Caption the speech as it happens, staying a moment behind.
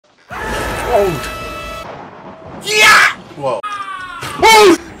Oh. Yeah! Whoa.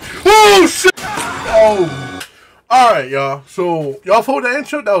 Oh, shit! Oh. Alright, y'all. So, y'all followed the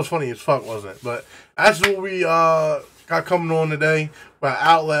intro? That was funny as fuck, wasn't it? But that's what we got coming on today. By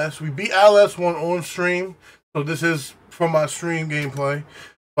Outlast. We beat Outlast 1 on stream. So, this is from my stream gameplay.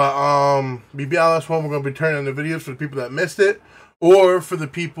 But, we beat Outlast 1. We're going to be turning the videos for the people that missed it. Or for the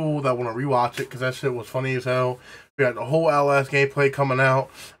people that want to rewatch it. Because that shit was funny as hell. We got the whole Outlast gameplay coming out.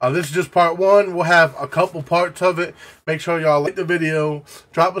 This is just part 1. We'll have a couple parts of it. Make sure y'all like the video.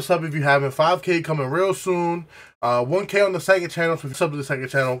 Drop a sub if you haven't. 5K coming real soon. 1K on the second channel. So if you sub to the second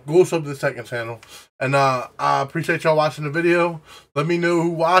channel, go sub to the second channel. And I appreciate y'all watching the video. Let me know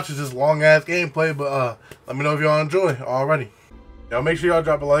who watches this long ass gameplay. But let me know if y'all enjoy already. Y'all make sure y'all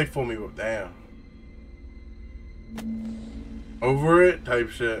drop a like for me. Damn. Over it type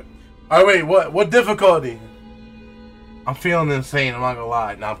shit. Alright, wait, what difficulty? I'm feeling insane, I'm not gonna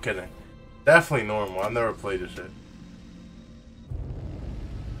lie. No, I'm kidding. Definitely normal. I've never played this shit.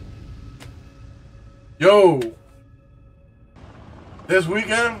 Yo! This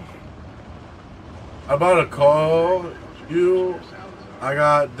weekend, I'm about to call you. I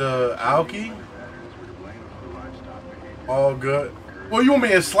got the Alki. All good. Well, you want me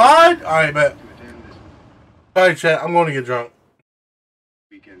to slide? Alright, bet. Alright, chat. I'm going to get drunk.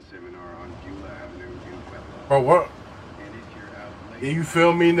 Bro, what? Yeah, you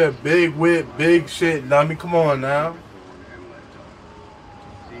feel me? The big whip, big shit. I mean, come on now.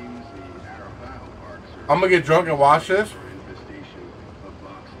 I'm gonna get drunk and watch this.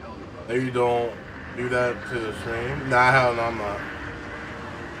 No, you don't do that to the stream. Nah, hell no, I'm not.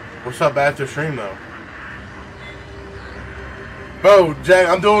 What's up after stream though? Bro, Jack,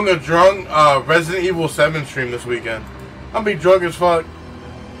 I'm doing a drunk Resident Evil 7 stream this weekend. I'm gonna be drunk as fuck.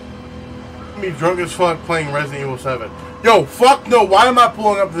 I'm gonna be drunk as fuck playing Resident Evil 7. Yo, fuck no. Why am I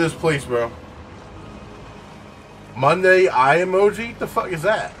pulling up to this place, bro? Monday eye emoji? The fuck is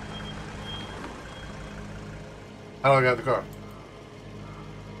that? How do I got the car?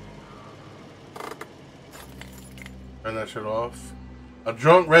 Turn that shit off. A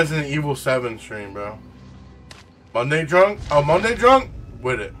drunk Resident Evil 7 stream, bro. Monday drunk? Oh, Monday drunk?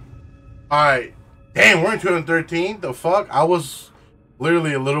 With it. Alright. Damn, we're in 2013? The fuck? I was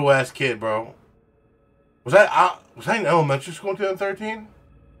literally a little ass kid, bro. Was that in elementary school in 2013?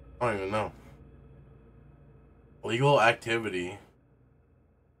 I don't even know. Legal activity.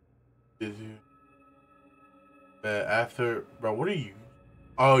 Did you? After, bro, what are you?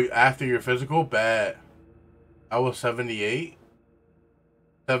 Oh, after your physical? Bad. I was 78.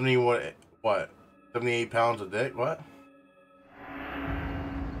 70 what? 78 pounds a dick? What?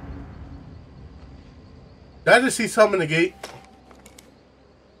 Did I just see something in the gate?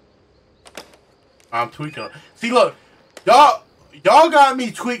 I'm tweaking. See, look, y'all got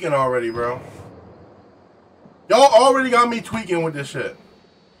me tweaking already, bro. Y'all already got me tweaking with this shit.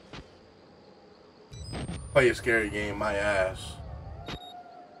 Play a scary game, my ass.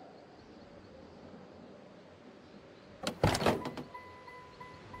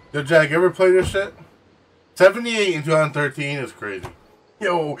 Yo, Jack, ever play this shit? 78 in 2013 is crazy.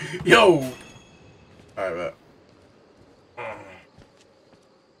 Yo. Alright, bet.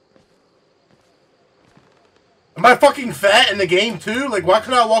 Am I fucking fat in the game too? Like, why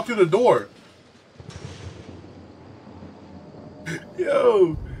couldn't I walk through the door?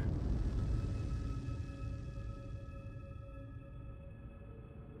 Yo.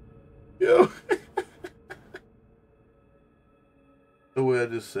 The way I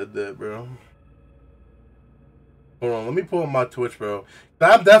just said that, bro. Hold on, let me pull up my Twitch, bro.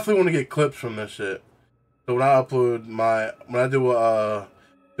 I definitely want to get clips from this shit. So when I upload when I do a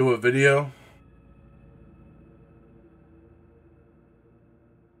video.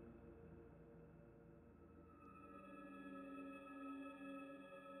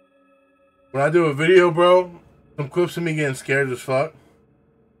 When I do a video, bro, some clips of me getting scared as fuck.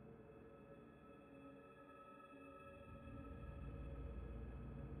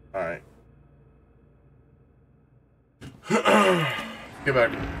 Alright. Get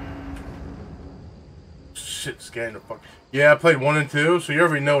back. Shit, scaring the fuck. Yeah, I played 1 and 2, so you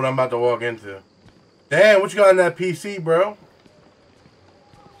already know what I'm about to walk into. Damn, what you got on that PC, bro?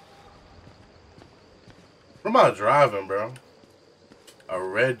 What am I driving, bro? A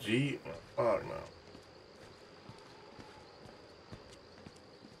red Jeep? Fuck no.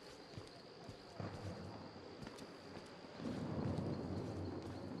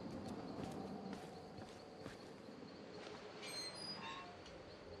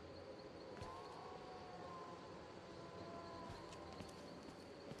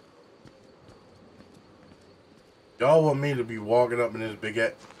 Y'all want me to be walking up in this big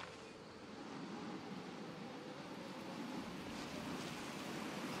ass.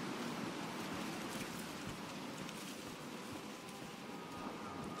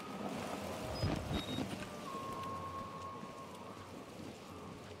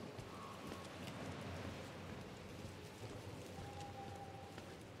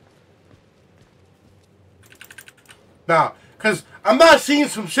 Nah, because I'm not seeing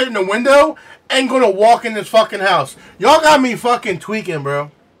some shit in the window and gonna walk in this fucking house. Y'all got me fucking tweaking, bro.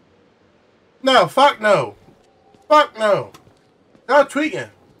 No, fuck no. Fuck no. Y'all tweaking.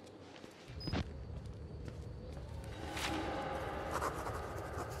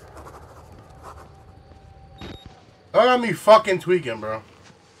 Y'all got me fucking tweaking, bro.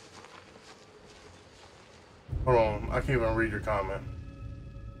 Hold on, I can't even read your comment.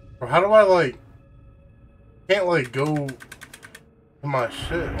 Bro, how do I, like... Can't, like, go to my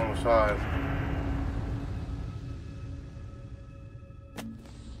shit on the side.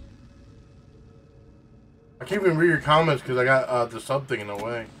 I can't even read your comments because I got the sub thing in the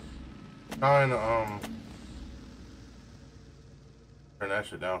way. I'm trying to, turn that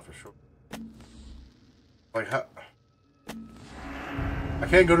shit down for sure. Like, how... I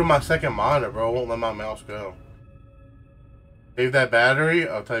can't go to my second monitor, bro. It won't let my mouse go. Save that battery?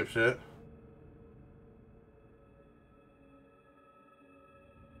 Oh, type shit.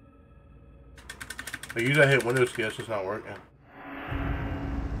 Like, usually I hit Windows key, it's just not working.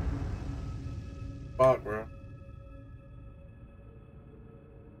 Fuck, bro.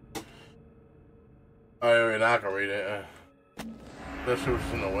 Alright, now I can read it. That's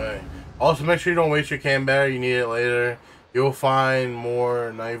what's in the way. Also, make sure you don't waste your cam battery. You need it later. You'll find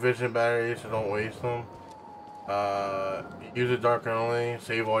more night vision batteries, so don't waste them. Use it dark only.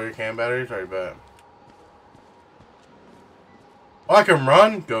 Save all your cam batteries. Alright, bet. Oh, I can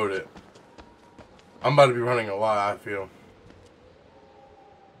run? Goat it. I'm about to be running a lot, I feel.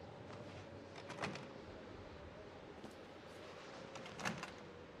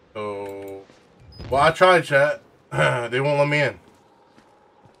 So... Well, I tried, chat. They won't let me in.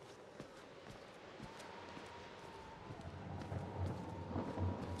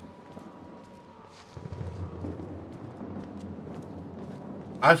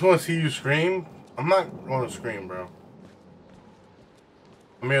 I just want to see you scream. I'm not going to scream, bro.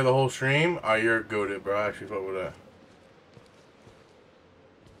 I'm here the whole stream. Oh, you're goated, bro. I actually fuck with that.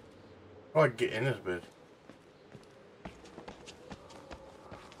 How do I get in this bitch?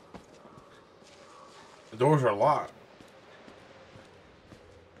 The doors are locked.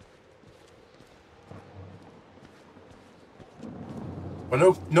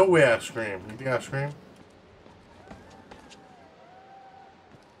 But no way I scream. You think I scream?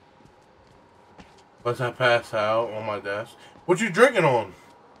 Unless I pass out on my desk. What you drinking on?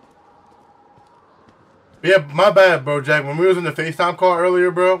 Yeah, my bad, bro, Jack. When we was in the FaceTime call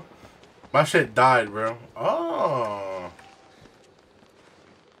earlier, bro, my shit died, bro. Oh.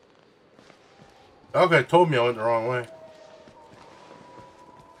 Okay, told me I went the wrong way.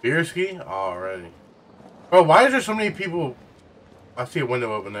 Beer ski? Alrighty. Bro, why is there so many people... I see a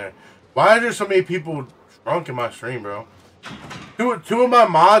window open there. Why are there so many people drunk in my stream, bro? Two of my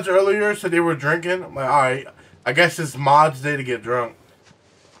mods earlier said they were drinking. I'm like, alright, I guess it's mods day to get drunk.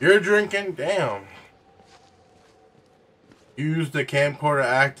 You're drinking? Damn. Use the camcorder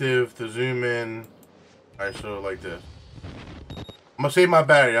active to zoom in. Alright, so like this. I'm gonna save my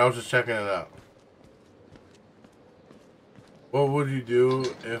battery. I was just checking it out. What would you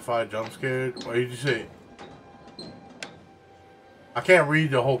do if I jump scared? What did you say? I can't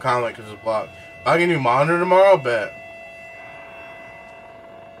read the whole comment because it's blocked. If I get a new monitor tomorrow, bet.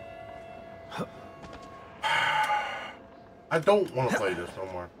 I don't want to play this no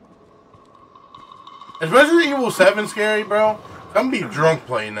more. Is Resident Evil 7 scary, bro? I'm gonna be drunk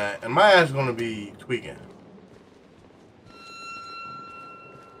playing that, and my ass is gonna be tweaking.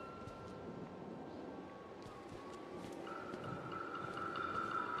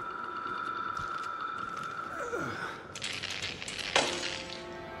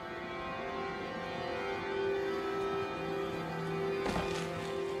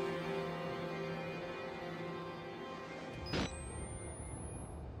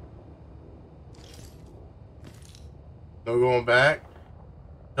 No going back.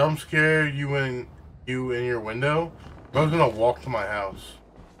 Jump scare you in your window. Bro's gonna walk to my house.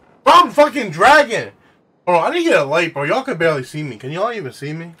 Bro, I'm fucking dragging. Hold on, I need to get a light, bro. Y'all can barely see me. Can y'all even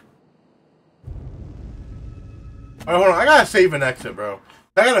see me? Alright, hold on. I gotta save and exit, bro.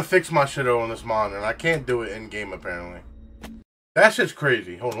 I gotta fix my shit over on this monitor, and I can't do it in game apparently. That shit's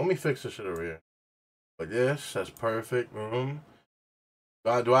crazy. Hold on, let me fix this shit over here. Like this. That's perfect. Do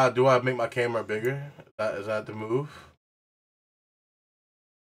I make my camera bigger? Is that the move?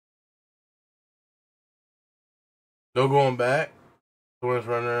 No going back. When it's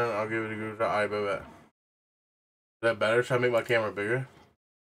running, I'll give it a good try. Alright, bet. Is that better? Should I make my camera bigger?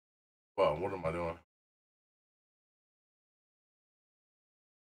 Well, what am I doing?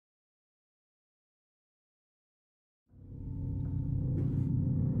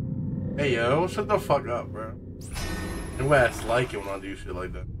 Hey, yo, shut the fuck up, bro. Your ass like it when I do shit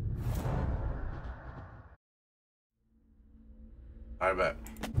like that. I bet.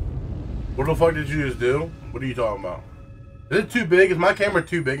 What the fuck did you just do? What are you talking about? Is it too big? Is my camera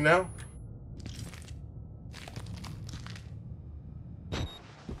too big now?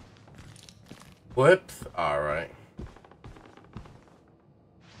 Flips? Alright.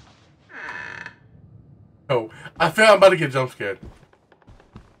 Oh, I feel I'm about to get jump scared.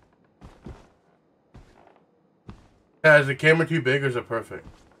 Yeah, is the camera too big or is it perfect?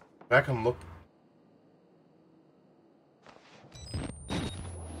 Back and look.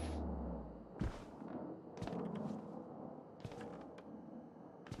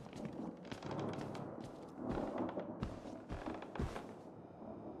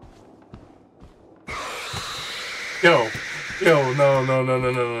 Yo, no, no, no,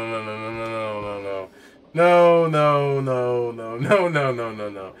 no, no, no, no, no, no, no, no, no, no, no, no, no, no, no,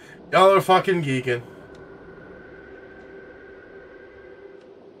 no. Y'all are fucking geeking.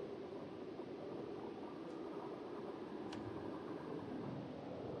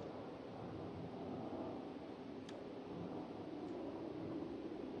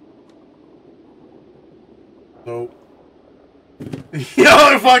 Nope.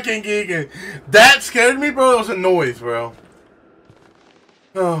 Y'all are fucking geeking. That scared me, bro. It was a noise, bro.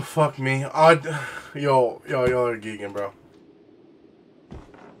 Oh, fuck me. Y'all are geeking, bro.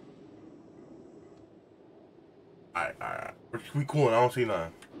 Alright. We cool. I don't see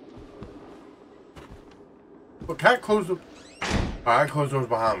nothing. But can I close the... Alright, I close doors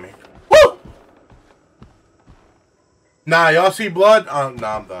behind me. Woo! Nah, y'all see blood?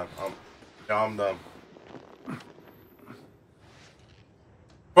 Nah, I'm done. I'm done.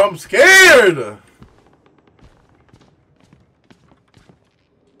 Bro, I'm scared!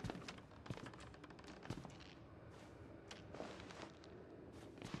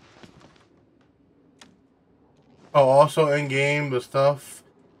 Oh, also in game, the stuff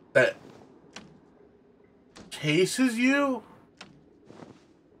that chases you?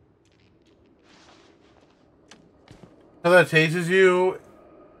 How that chases you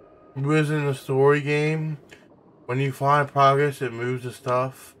was in the story game. When you find progress, it moves the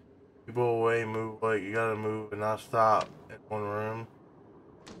stuff. People away, move, like, you gotta move and not stop in one room.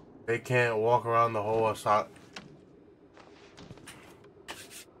 They can't walk around the whole asylum.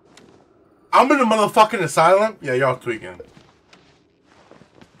 I'm in a motherfucking asylum? Yeah, y'all tweaking.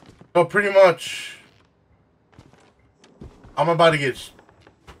 So pretty much, I'm about to get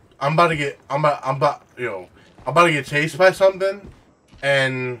chased by something,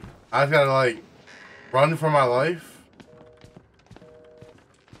 and I gotta like run for my life.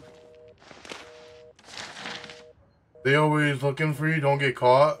 They always looking for you. Don't get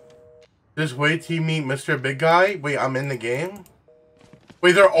caught. Just wait till you meet Mr. Big Guy. Wait, I'm in the game.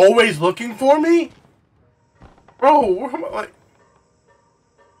 Wait, they're always looking for me? Bro, where am I, like...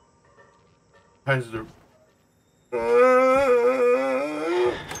 Guys, they're...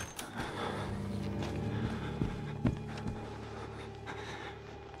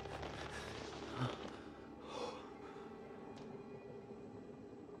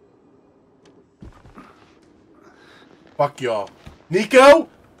 Fuck y'all. Nico?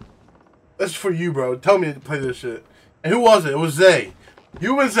 That's for you, bro. Tell me to play this shit. And who was it? It was Zay.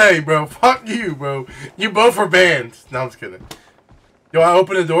 You and Zay, bro. Fuck you, bro. You both were banned. No, I'm just kidding. Yo, I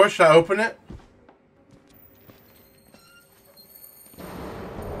open the door. Should I open it?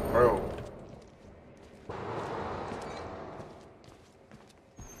 Bro.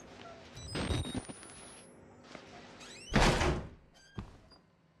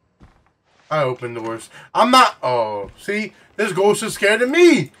 I open doors. I'm not... Oh, see? This ghost is scared of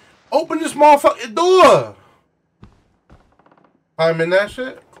me. Open this motherfucking door. I'm in that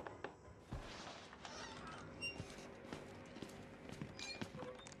shit.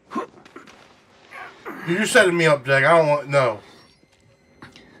 You're setting me up, Jack. I don't want... No.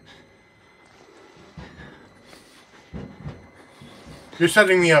 You're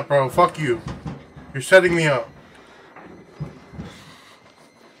setting me up, bro. Fuck you. You're setting me up.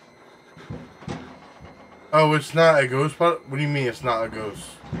 Oh, it's not a ghost? What do you mean it's not a ghost?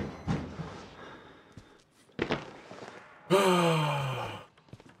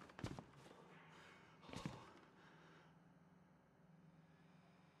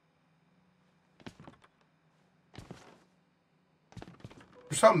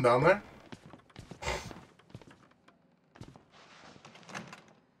 There's something down there.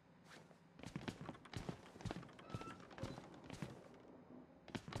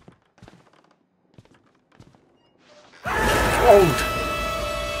 Oh!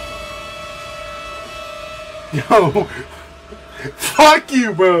 Yo! Fuck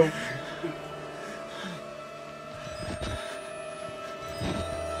you, bro!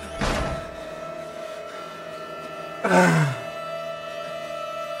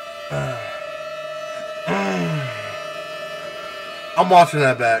 I'm watching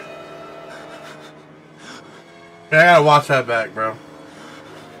that back. Yeah, I gotta watch that back, bro.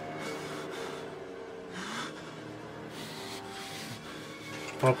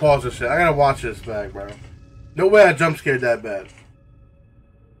 I'm gonna pause this shit. I gotta watch this back, bro. No way I jump scared that bad.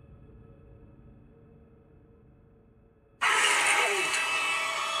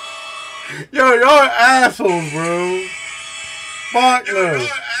 Yo, y'all are assholes, bro. Fuck no.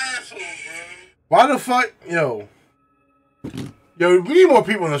 Why the fuck? Yo, we need more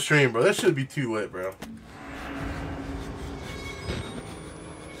people in the stream, bro. This should be too lit, bro.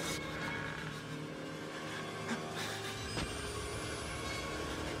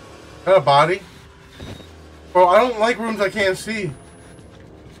 Got a body? Bro, I don't like rooms I can't see.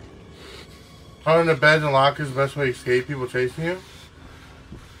 Under the beds and lockers is the best way to escape people chasing you.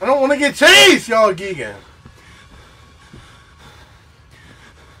 I don't want to get chased! Y'all are geeking.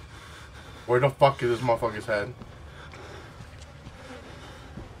 Where the fuck is this motherfucker's head?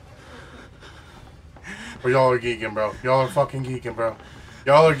 Bro, y'all are geeking, bro. Y'all are fucking geeking, bro.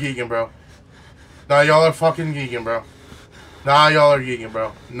 Y'all are geeking, bro. Nah, y'all are fucking geeking, bro. Nah, y'all are geeking,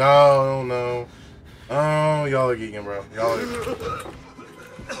 bro. No, no. Oh, y'all are geeking, bro. Y'all are...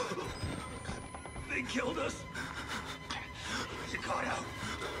 They killed us. You got out.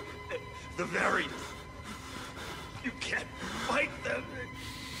 The variants. You can't fight them.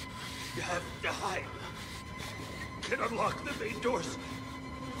 You have to hide. You can unlock the main doors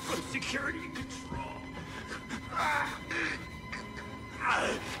from security control. You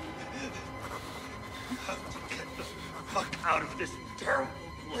have to get the fuck out of this terrible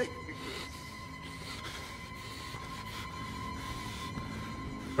place.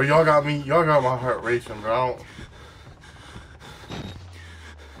 But y'all got my heart racing, bro. I don't...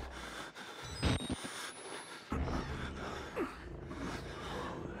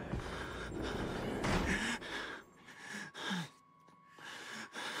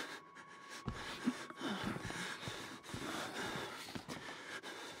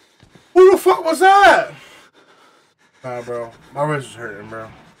 Who the fuck was that? Nah, bro. My wrist is hurting, bro.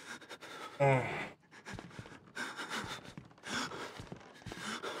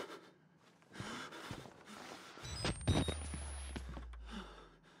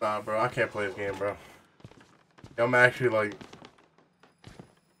 Nah, bro. I can't play this game, bro. I'm actually like...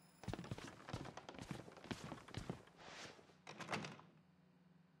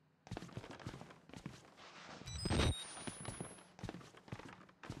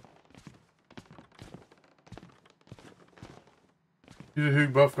 He's a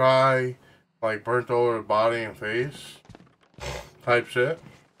huge buff guy, like burnt all over the body and face, type shit.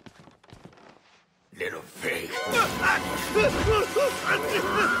 Little pig.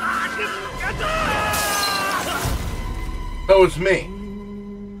 So it's me.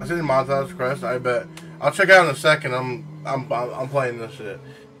 I said montage crest. I bet I'll check out in a second. I'm playing this shit,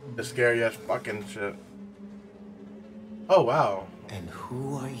 the scary ass fucking shit. Oh wow. And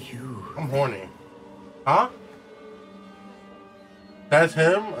who are you? I'm horny. Huh? That's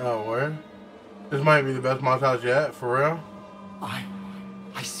him? Oh, where? This might be the best montage yet, for real? I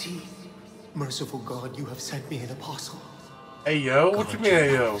see. Merciful God, you have sent me an apostle. Hey, yo? What you mean,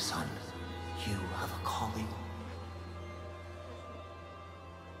 hey, yo? Son, you have a calling.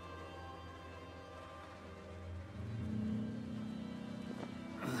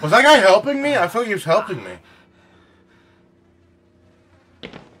 Was that guy helping me? I feel like he was helping me.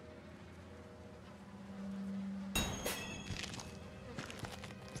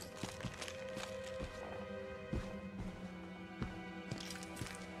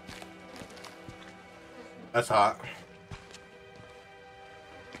 That's hot.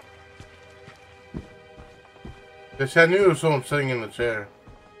 They said I knew there was someone sitting in the chair.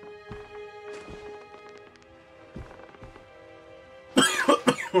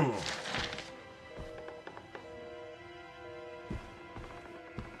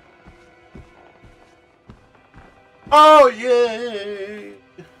 Oh, yay!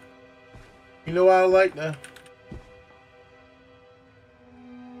 You know why I like that?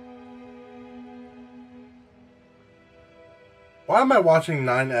 Why am I watching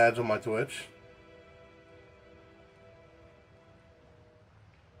 9 ads on my Twitch?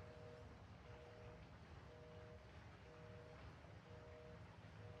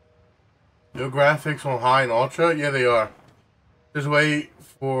 Your graphics on high and ultra? Yeah, they are. Just wait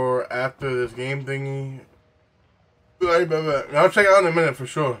for after this game thingy. I'll check it out in a minute for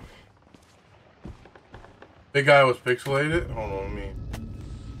sure. Big guy was pixelated. Hold on, me.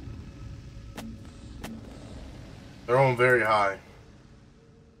 They're on very high.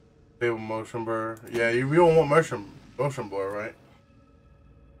 Stable motion blur. Yeah, we don't want motion blur, right?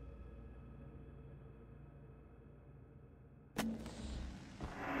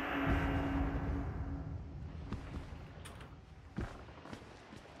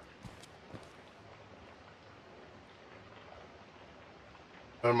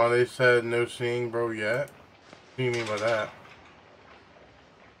 Never mind, they said no seeing bro yet. What do you mean by that?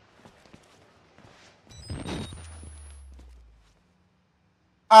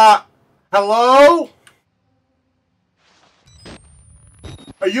 Hello?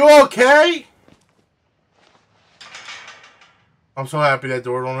 Are you okay? I'm so happy that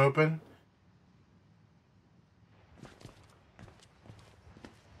door don't open.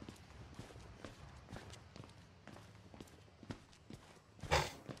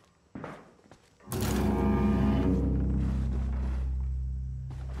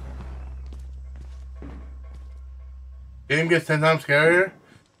 Game gets 10 times scarier.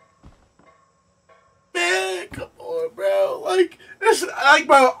 Man, come on, bro. Like, this, like,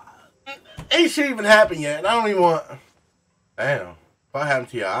 bro, ain't shit even happened yet, and I don't even want. Damn. What happened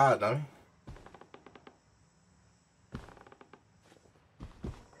to your eye, dummy?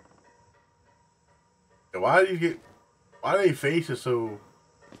 Why do you get? Why are they faces so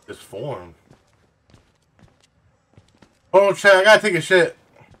disformed? Hold on, chat. I gotta take a shit.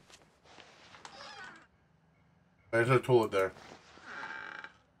 There's no toilet there.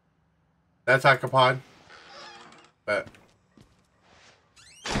 That's occupied. Bet.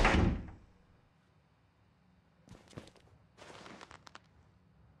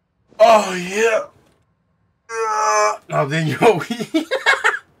 Oh yeah. Oh then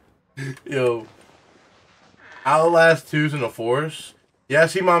yo. Outlast 2's in the forest. Yeah, I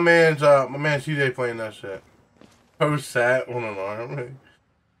see my man CJ playing that shit. Post sat on an arm.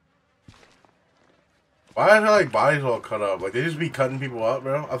 Why are their like bodies all cut up? Like they just be cutting people up,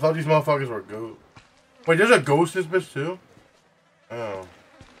 bro. I thought these motherfuckers were ghosts. Wait, there's a ghost in this bitch too? Oh.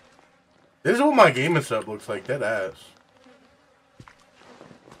 This is what my gaming setup looks like, dead ass.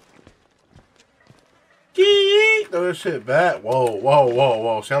 Gee, throw this shit back. Whoa, whoa, whoa,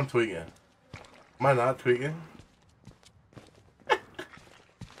 whoa. See, I'm tweaking. Am I not tweaking?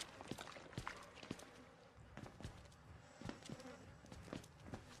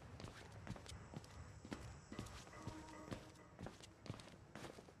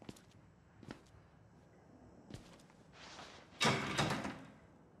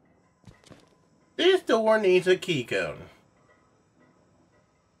 This door needs a key code.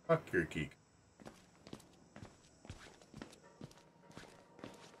 Fuck your key.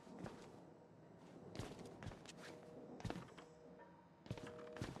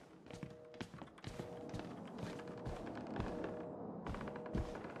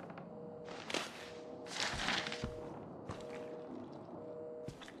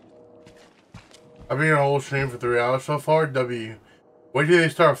 I've been here a whole stream for 3 hours so far. W. Wait till they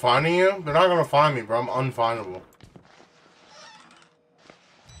start finding you? They're not gonna find me, bro. I'm unfindable.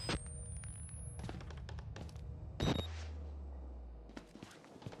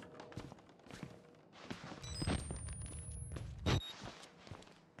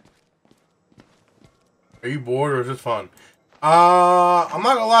 Are you bored or is this fun? I'm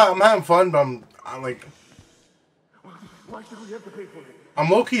not gonna lie. I'm having fun, but I'm like... Why should we have to pay for it? I'm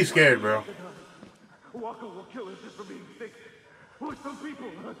low-key scared, bro. Walker will kill us just for being sick. Or some people.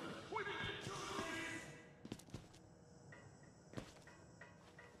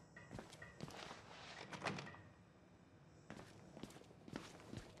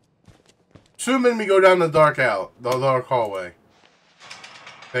 Assuming we go down the dark hallway.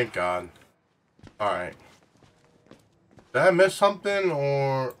 Thank God. Alright. Did I miss something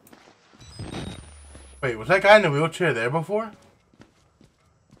or... Wait, was that guy in the wheelchair there before?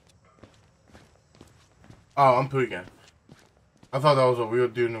 Oh, I'm tweaking. I thought that was a real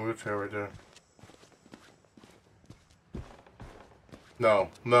dude in the wheelchair right there. No,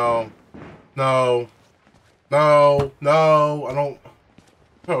 no, no, no, no, I don't...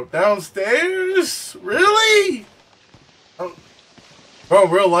 Oh, downstairs? Really? Bro,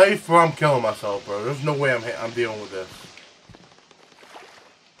 real life, bro, I'm killing myself, bro. There's no way I'm dealing with this.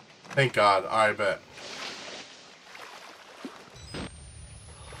 Thank God. I bet.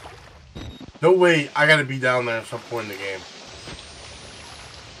 No way I gotta be down there at some point in the game.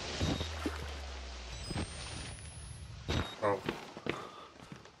 Bro.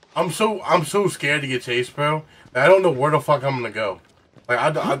 I'm so scared to get chased, bro. I don't know where the fuck I'm gonna go.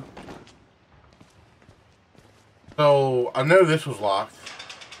 Like, so, I know this was locked.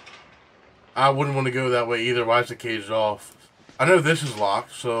 I wouldn't want to go that way either. Why is the cage off? I know this is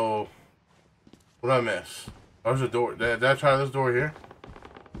locked, so... What did I miss? There's a door. Did I try this door here?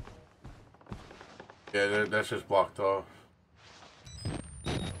 Yeah, that's just blocked off.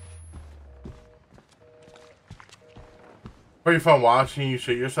 Pretty fun watching you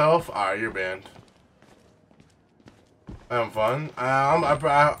shit yourself? Alright, you're banned. Having fun?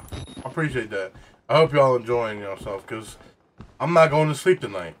 I appreciate that. I hope y'all enjoying yourself, because I'm not going to sleep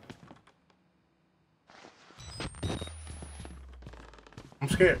tonight. I'm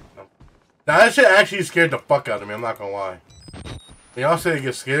scared. Now that shit actually scared the fuck out of me, I'm not gonna lie. When y'all say it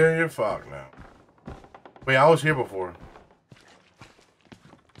gets scarier, fuck now. Wait, I was here before.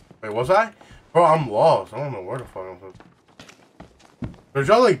 Wait, was I? Bro, I'm lost. I don't know where the fuck I'm supposed to. Did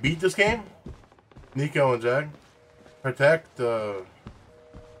y'all like beat this game? Nico and Jag? Protect the...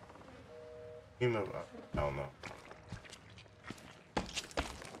 I don't know.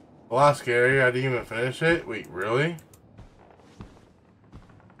 A lot scarier. I didn't even finish it. Wait, really?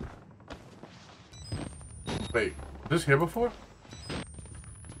 Wait, was this here before?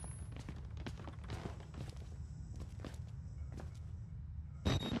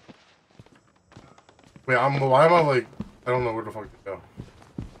 Wait, why am I like, I don't know where the fuck to go.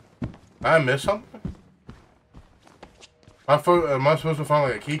 Did I miss something? Am I supposed to find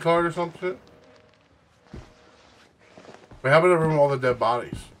like a key card or some shit? Wait, how about the room with all the dead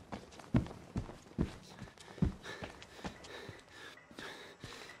bodies?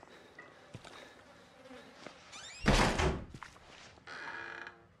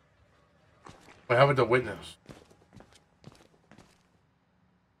 Wait, how about the witness?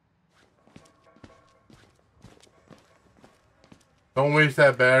 Don't waste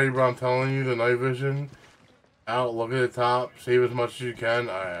that battery, bro. I'm telling you, the night vision. Out, look at the top, save as much as you can.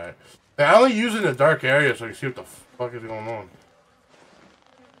 Alright. I only use it in a dark area so I can see what the fuck is going on.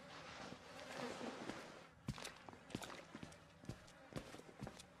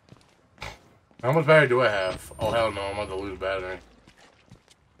 How much battery do I have? Oh hell no, I'm about to lose battery.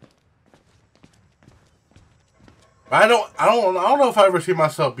 I don't know if I ever see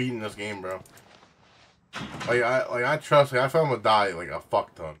myself beating this game, bro. I trust, I feel I'm gonna die like a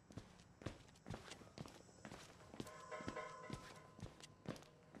fuck ton.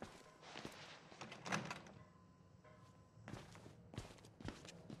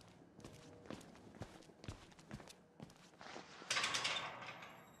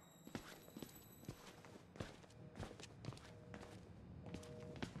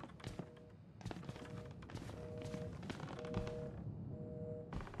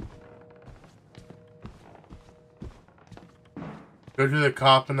 Go to the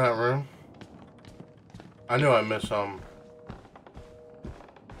cop in that room. I knew I missed some.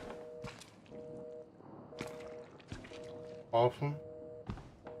 Awesome.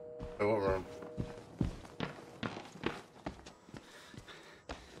 Wait, what room?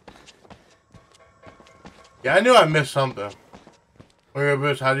 Yeah, I knew I missed something. Okay,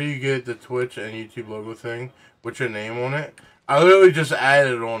 bitch, how do you get the Twitch and YouTube logo thing with your name on it? I literally just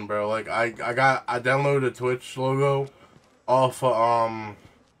added it on, bro. Like I downloaded the Twitch logo off I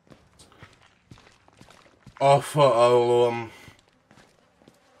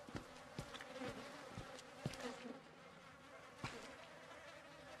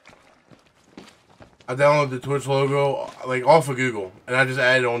downloaded the Twitch logo like off of Google, and I just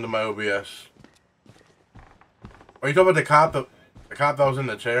added it onto my OBS. Are you talking about the cop that was in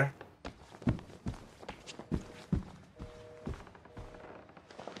the chair?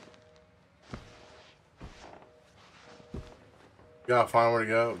 You gotta find where to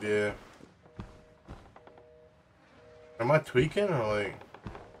go. Yeah. Am I tweaking or like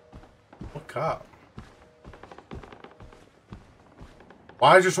what cop?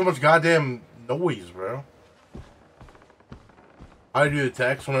 Why is there so much goddamn noise, bro? How do you do the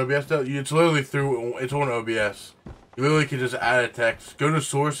text on OBS though? It's literally it's on OBS. You literally can just add a text. Go to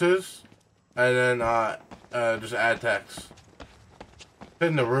sources and then just add text. It's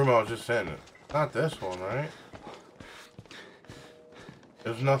in the room I was just in. Not this one, right?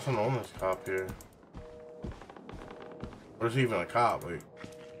 There's nothing on this cop here. Or is he even a cop? Like,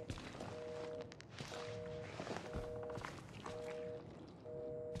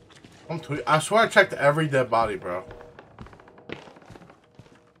 I swear I checked every dead body, bro.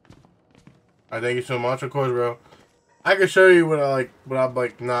 I thank you so much, of course, bro. I can show you what I'm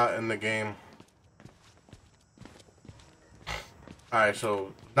like not in the game. Alright,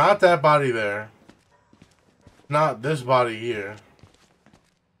 so not that body there. Not this body here.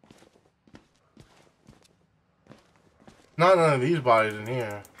 Not none of these bodies in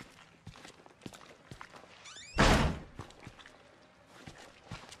here.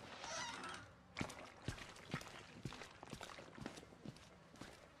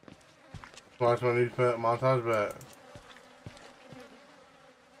 Watch my new montage bet.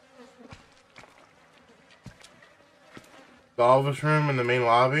 The office room in the main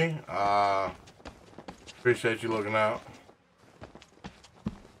lobby. Appreciate you looking out.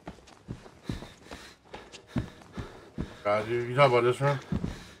 Got you. You talking about this room?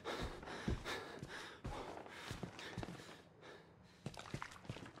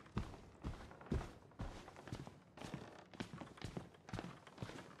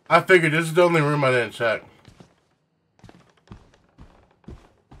 I figured this is the only room I didn't check.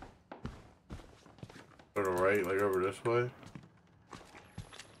 Go to the right, like over this way.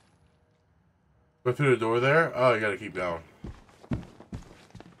 Go through the door there? Oh, you gotta keep going.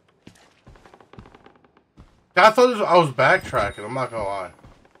 I thought I was backtracking, I'm not gonna lie.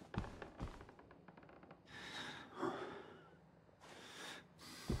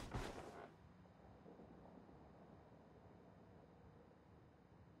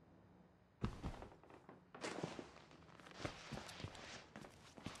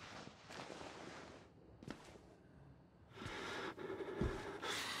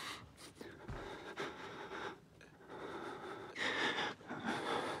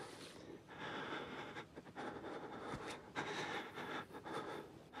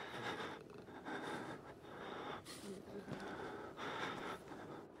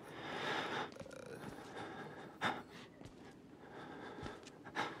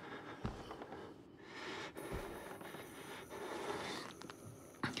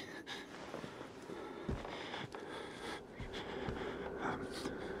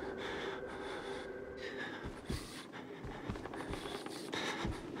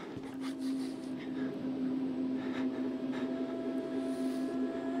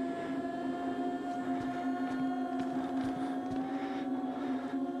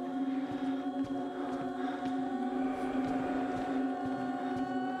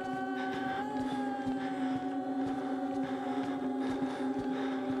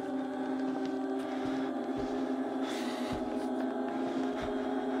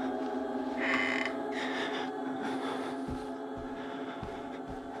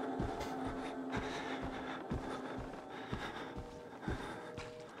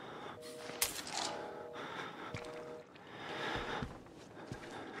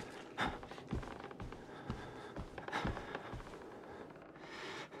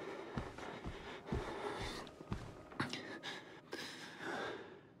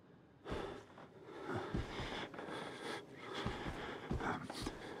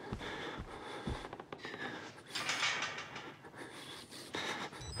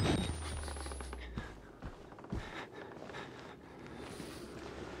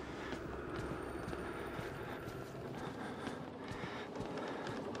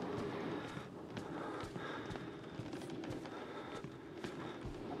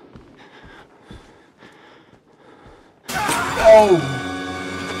 Oh!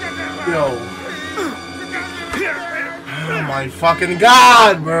 Yo. Oh my fucking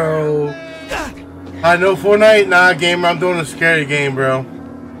god, bro! I know Fortnite, nah, gamer, I'm doing a scary game, bro.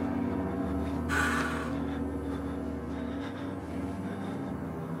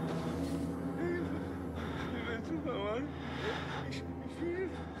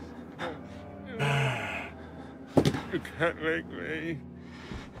 You can't make me.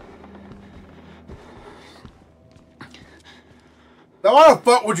 Now why the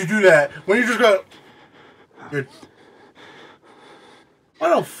fuck would you do that? When you just go...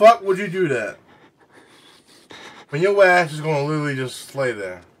 Why the fuck would you do that? When your ass is gonna literally just lay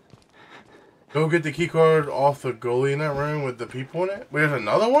there. Go get the keycard off the goalie in that room with the people in it? Wait, there's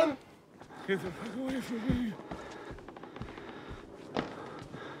another one? Get the fuck away from me.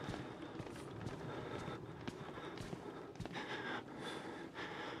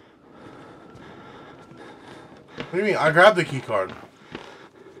 What do you mean? I grabbed the keycard.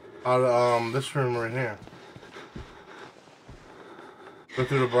 Out of this room right here. Go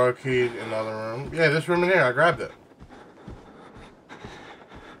through the barcade in the other room. Yeah, this room in here. I grabbed it.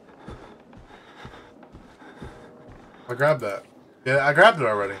 I grabbed that. Yeah, I grabbed it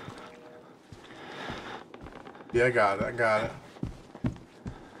already. Yeah, I got it. I got it.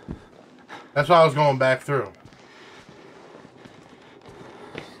 That's why I was going back through.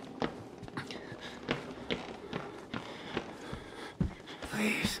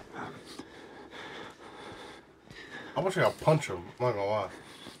 Please. I wish I could punch him. I'm not gonna lie.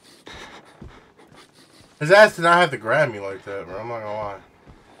 His ass did not have to grab me like that, bro. I'm not gonna lie.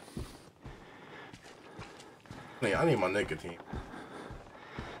 I need my nicotine.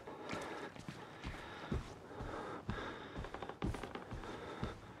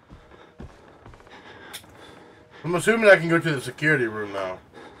 I'm assuming I can go to the security room now.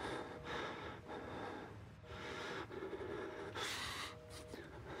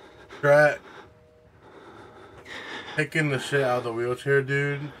 Strat. Kicking the shit out of the wheelchair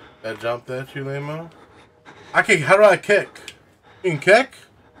dude that jumped at you, lame-o. I kick. How do I kick? You can kick?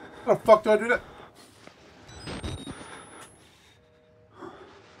 How the fuck do I do that?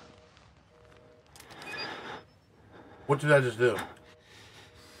 What did I just do?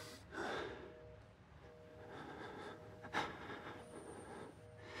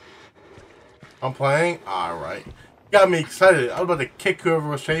 I'm playing? Alright. Got me excited. I was about to kick whoever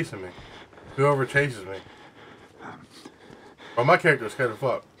was chasing me. Whoever chases me. But my character's scared of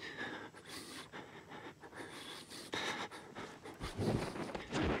fuck.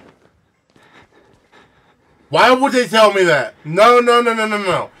 Why would they tell me that? No, no, no, no, no,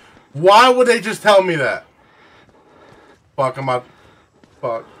 no. Why would they just tell me that? Fuck, I'm out.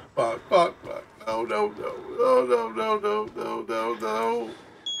 Fuck, fuck, fuck, fuck. No, no, no, no, no, no, no, no, no, no.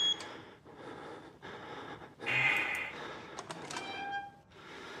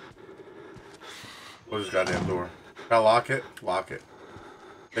 What's this goddamn door? Can I lock it? Lock it.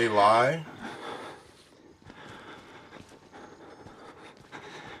 They lie.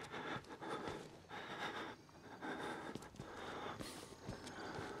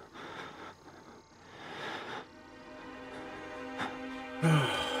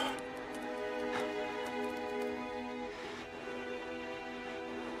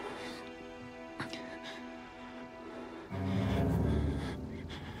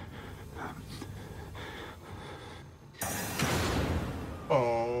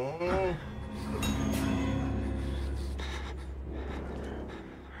 Oh.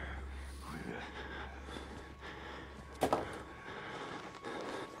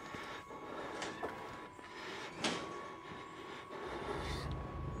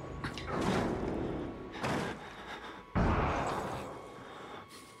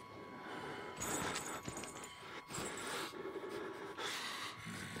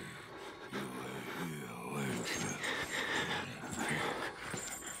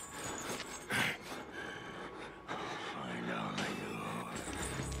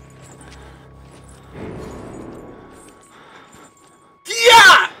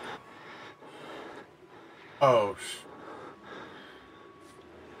 Oh,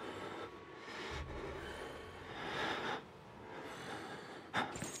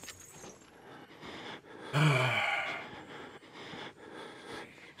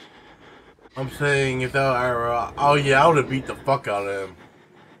 I'm saying if that were, oh yeah, I would have beat the fuck out of him.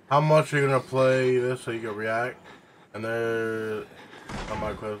 How much are you gonna play this so you can react? And then, oh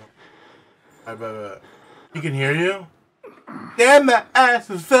my question. I bet he can hear you. Damn, that ass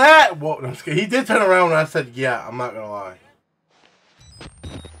is fat. Whoa, no, I'm just kidding. He did turn around when I said, yeah, I'm not gonna lie.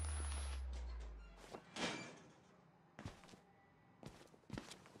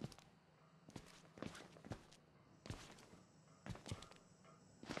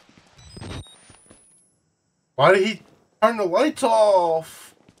 Why did he turn the lights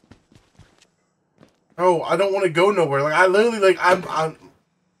off? Oh, I don't want to go nowhere. Like, I literally, like,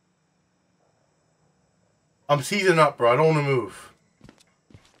 I'm seizing up, bro. I don't want to move.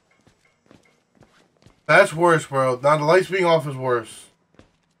 That's worse, bro. Now the lights being off is worse.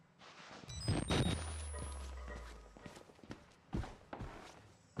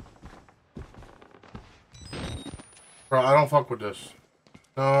 Bro, I don't fuck with this.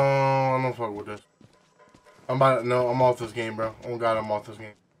 No, I don't fuck with this. I'm off this game, bro. Oh god, I'm off this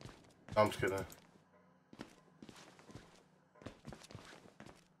game. I'm just kidding.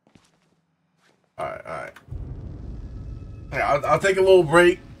 Alright, alright. Yeah, I'll take a little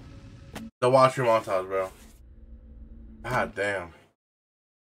break to watch your montage, bro. God damn.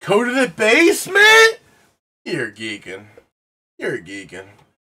 Go to the basement? You're geeking. You're geeking.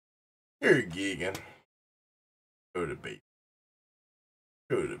 You're geeking. Go to the basement.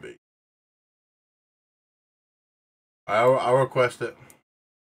 Go to the basement. I'll request it.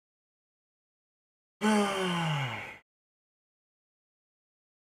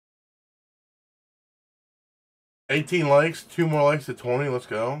 18 likes, 2 more likes to 20. Let's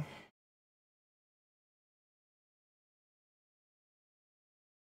go.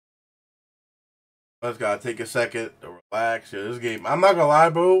 Let's gotta take a second to relax. Yeah, this game, I'm not gonna lie,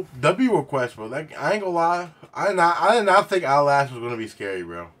 bro. W request, bro. Like, I ain't gonna lie. I did not think Outlast was gonna be scary,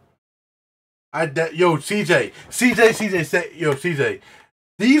 bro. Yo, CJ, yo, CJ.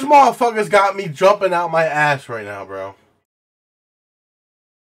 These motherfuckers got me jumping out my ass right now, bro.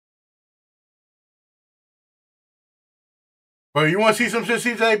 Bro, you want to see some shit,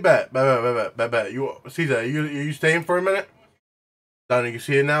 CJ? Bet. You, CJ, you staying for a minute? Donnie, you can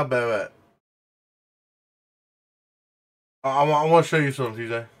see it now? Bet. I want to show you something,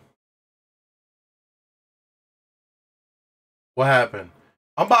 CJ. What happened?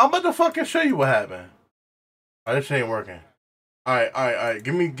 I'm about to fucking show you what happened. Oh, this ain't working. All right.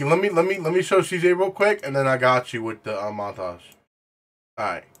 Let me show CJ real quick, and then I got you with the montage. All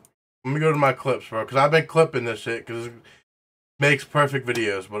right. Let me go to my clips, bro, because I've been clipping this shit because it makes perfect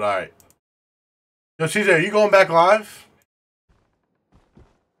videos. But all right. Yo, CJ, are you going back live?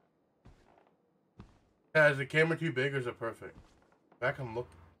 Yeah, is the camera too big or is it perfect? Back and look.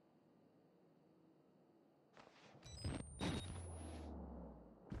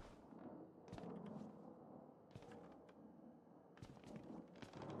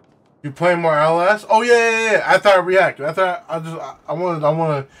 You playing more Outlast? Oh yeah. After I react, I want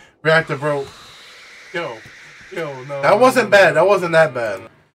to react to bro. Yo, no. That wasn't bad. That wasn't that bad.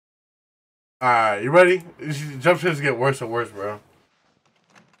 All right, you ready? Jump scares get worse and worse, bro.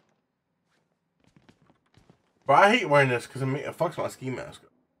 Bro, I hate wearing this because it fucks my ski mask.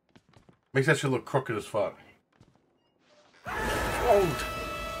 Makes that shit look crooked as fuck. Oh.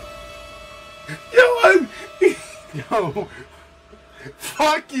 Yo,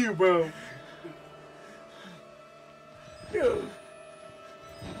 fuck you, bro. Yo.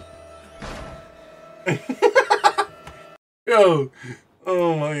 Yo.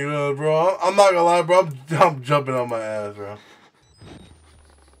 Oh my god, bro. I'm not gonna lie, bro. I'm jumping on my ass, bro.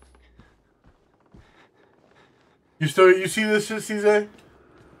 You see this shit, CJ?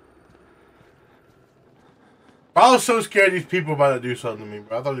 I was so scared these people about to do something to me,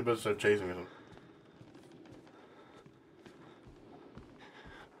 bro. I thought they better start chasing me.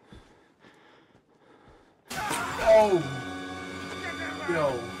 Oh,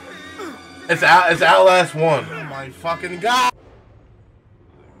 yo, it's Outlast 1. Oh my fucking god!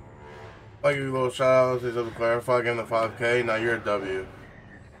 I'll give you a little shout out. Say something to clarify. Getting the 5K. Now you're a W.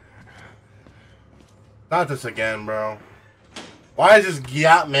 Not this again, bro. Why is this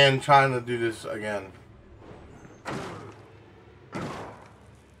Gyat man trying to do this again?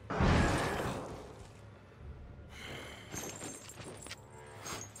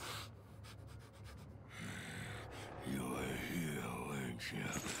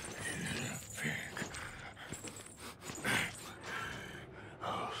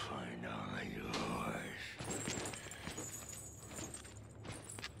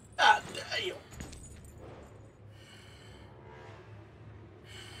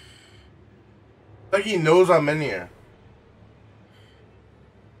 Like he knows I'm in here.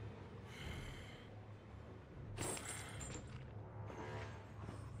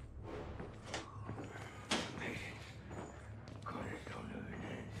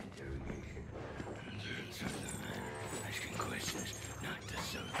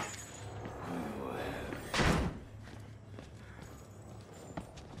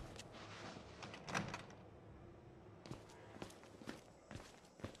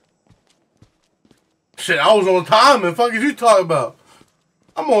 Shit, I was on timing. Fuck is you talking about?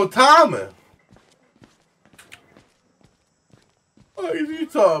 I'm on timing. Fuck is you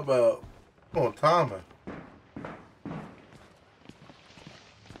talking about? I'm on timing.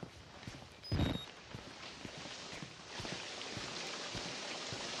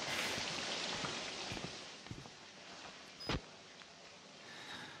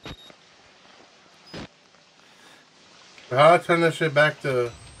 How do I turn this shit back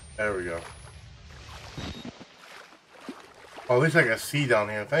to... There we go. Oh, at least I can see down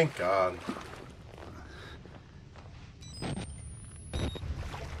here. Thank God.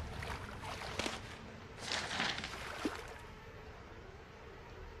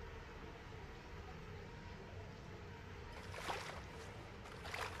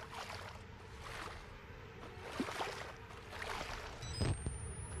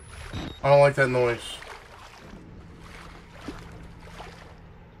 I don't like that noise.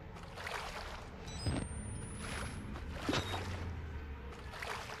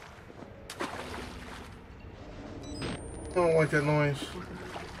 I don't like that noise.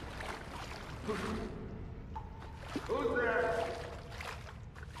 Who's there?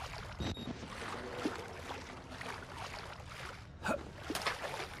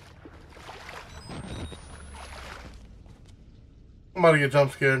 I'm about to get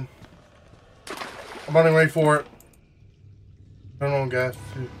jump scared. I'm running right for it. Turn on gas.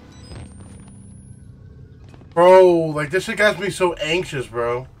 Bro, like this shit got me so anxious,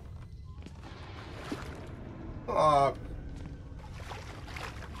 bro.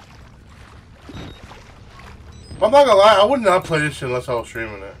 I'm not gonna lie, I would not play this shit unless I was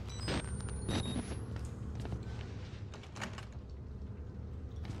streaming it.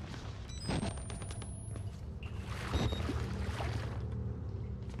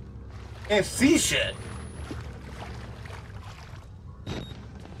 Can't see shit.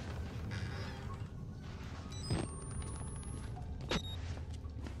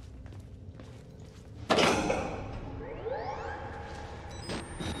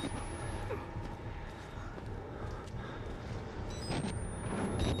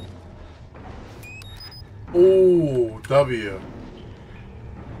 Ooh, W.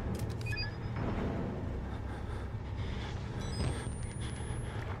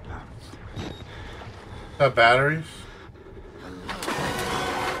 That batteries?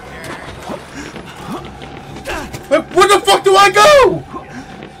 Like, where the fuck do I go?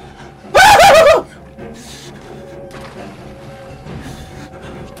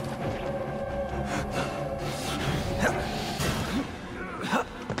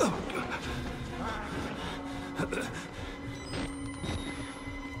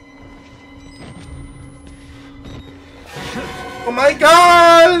 My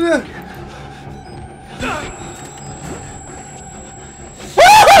God!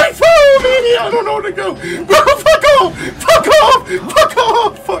 Follow me! I don't know where to go. Bro, fuck off! Fuck off! Fuck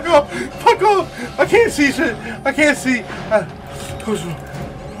off! Fuck off! Fuck off! I can't see shit. I can't see.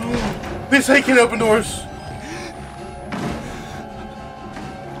 This ain't can open doors.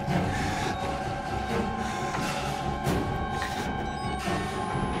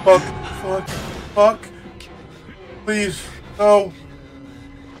 Fuck. Fuck. Fuck. Please. No.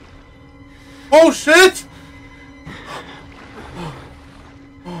 Oh shit!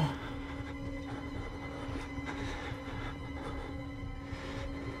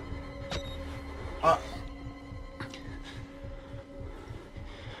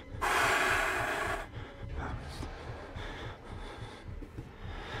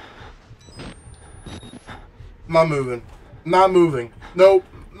 Not moving. Not moving. Nope.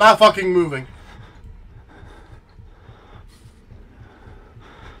 Not fucking moving.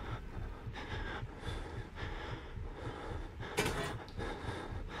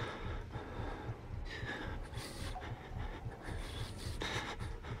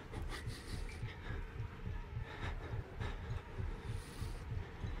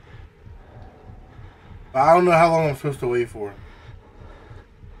 I don't know how long I'm supposed to wait for.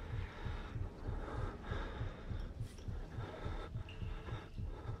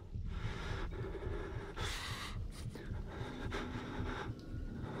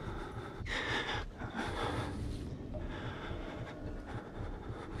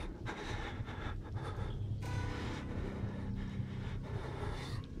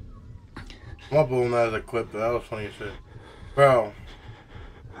 I'm not blowing that as a clip, though. That was funny as shit. Bro.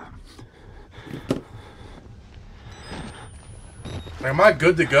 Am I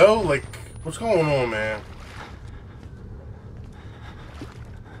good to go? Like, what's going on, man?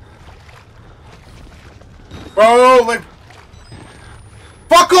 Bro, like...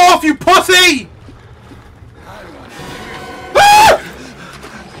 Fuck off, you pussy! Ah!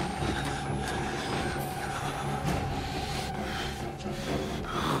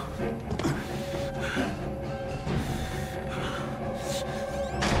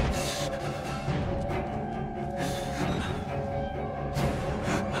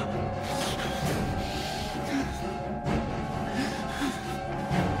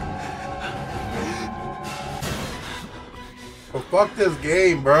 Well, fuck this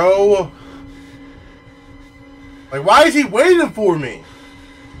game, bro. Like, why is he waiting for me?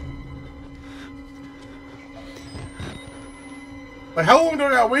 Like, how long do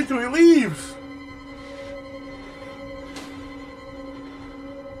I gotta wait till he leaves?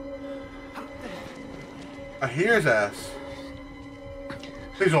 I hear his ass.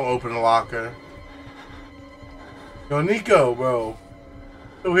 Please don't open the locker. Yo, Nico, bro.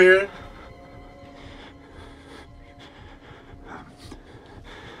 Still here?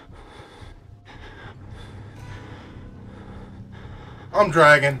 I'm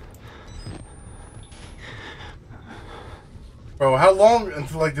dragging. Bro, how long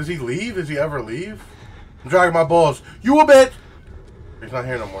until, like, does he leave? Does he ever leave? I'm dragging my balls. You a bit! He's not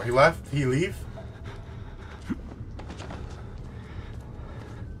here no more. He left? He leave?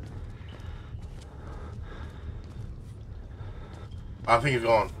 I think he's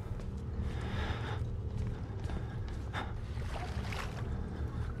gone.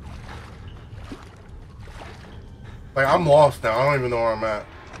 Like, I'm lost now. I don't even know where I'm at.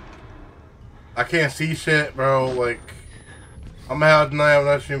 I can't see shit, bro. Like, I'm out tonight. I'm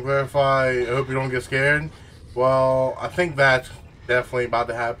not stream clarify. I hope you don't get scared. Well, I think that's definitely about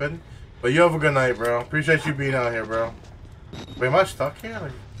to happen. But you have a good night, bro. Appreciate you being out here, bro. Wait, am I stuck here?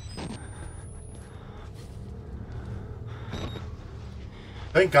 Like,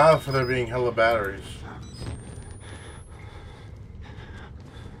 thank God for there being hella batteries.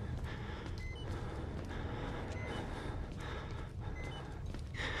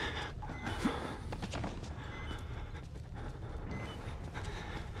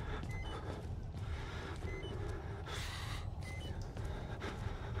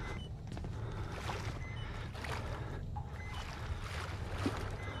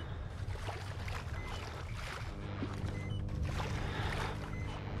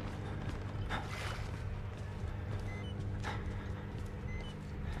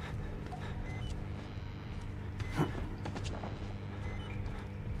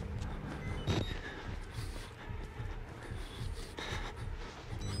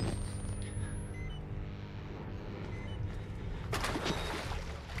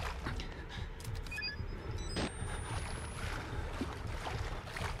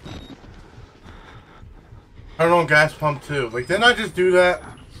 Turn on gas pump too. Like, didn't I just do that?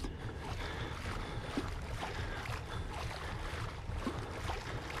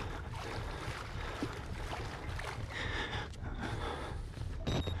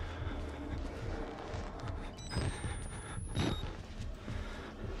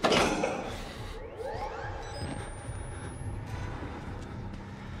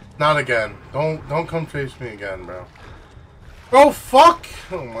 Not again. Don't come chase me again, bro. Oh fuck!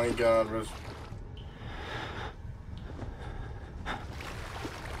 Oh my god, Riz.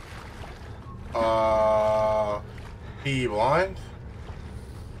 He blind?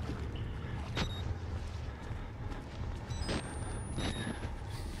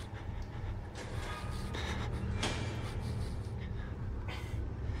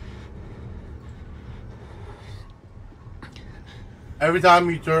 Every time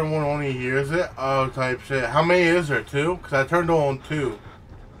you turn one on, he hears it. Oh, type shit. How many is there? 2? Because I turned on 2.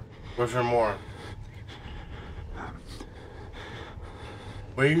 Was there more?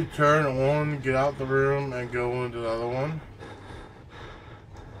 When you turn on, get out the room and go into the other one.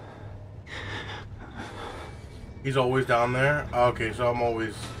 He's always down there? Okay, so I'm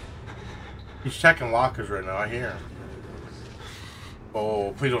always... He's checking lockers right now. I hear him.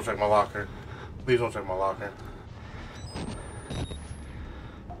 Oh, please don't check my locker. Please don't check my locker.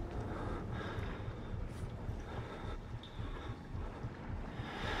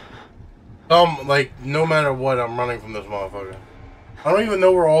 Like, no matter what, I'm running from this motherfucker. I don't even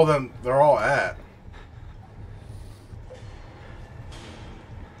know where they're all at.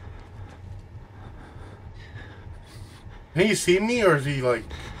 Can he see me, or is he, like,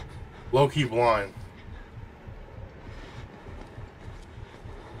 low-key blind?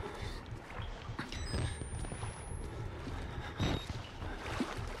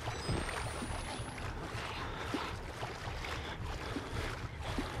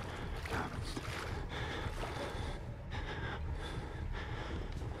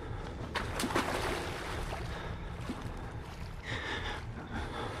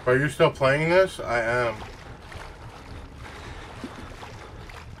 Are you still playing this? I am.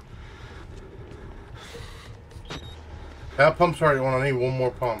 That pump's already on. I need one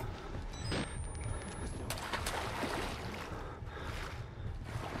more pump.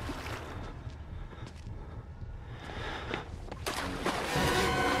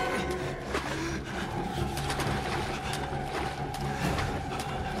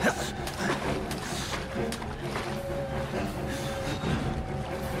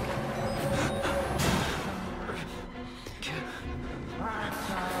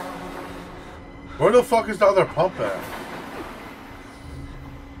 Where the fuck is the other pump at?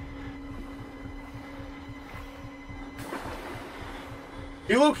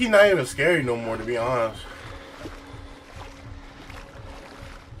 He low-key not even scary no more, to be honest.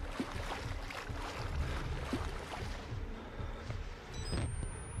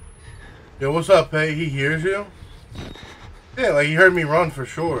 Yo, what's up, Pay? He hears you? Yeah, like he heard me run for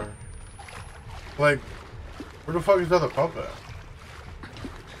sure. Like, where the fuck is the other pump at?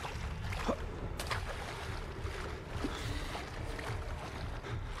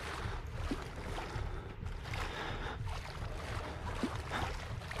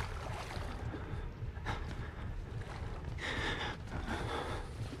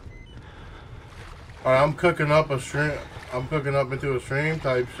 Alright, I'm cooking up a stream. I'm cooking up into a stream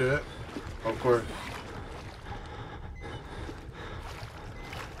type shit. Of course.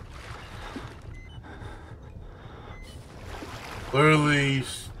 Literally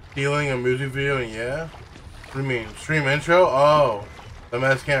stealing a music video, and yeah? What do you mean? Stream intro? Oh. The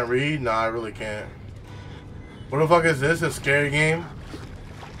mess can't read? Nah, I really can't. What the fuck is this? A scary game?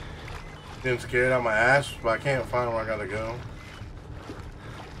 Getting scared out my ass, but I can't find where I gotta go.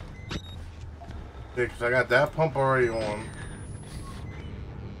 Yeah, cause I got that pump already on.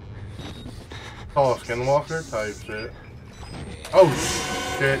 Oh, skinwalker type shit. Oh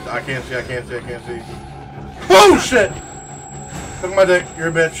shit! I can't see. I can't see. I can't see. Oh shit! Look at my dick. You're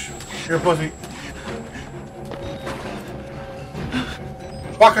a bitch. You're a pussy.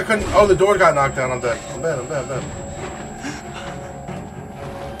 Fuck! I couldn't. Oh, the door got knocked down. I'm dead. I'm dead. I'm dead. I'm dead.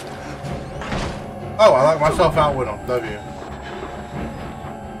 Oh, I locked myself out with him. W.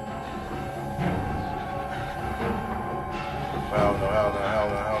 Hell no, hell no, hell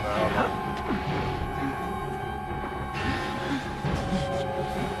no, hell no, hell no.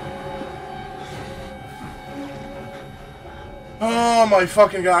 Oh my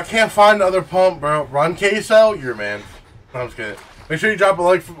fucking god, I can't find the other pump, bro. Run queso? You're man. No, I'm just kidding. Make sure you drop a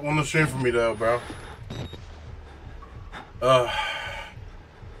like on the stream for me though, bro.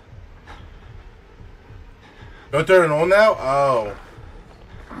 Go turn it on now? Oh.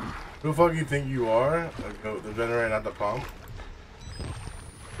 Who the fuck you think you are? Like, the generator, not the pump.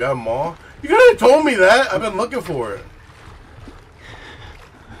 You got them all? You could have told me that. I've been looking for it.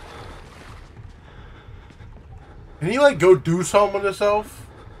 Can you like go do something with yourself?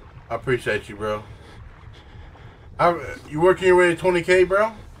 I appreciate you, bro. You working your way to 20K,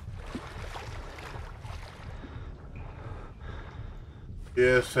 bro?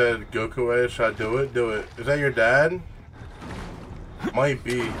 Yeah, said Goku edit. Should I do it? Do it. Is that your dad? Might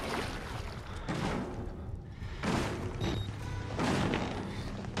be.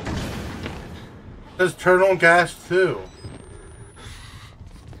 It says turn on gas too.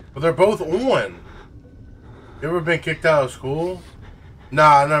 But they're both on. You ever been kicked out of school?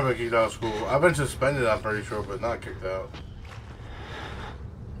 Nah, I never been kicked out of school. I've been suspended, I'm pretty sure, but not kicked out.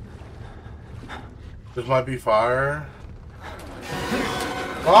 This might be fire.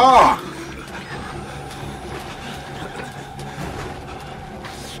 Ah!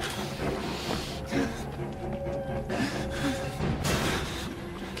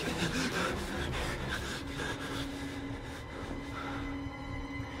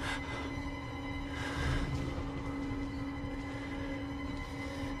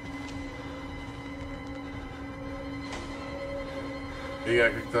 You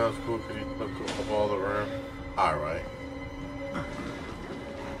got kicked out of school because you took up all the room. Alright.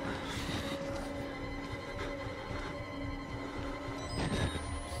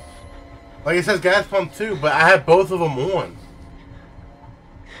 Like it says gas pump too, but I have both of them on.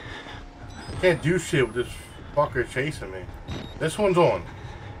 Can't do shit with this fucker chasing me. This one's on.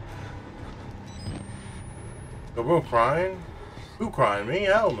 The bro crying? Who crying? Me?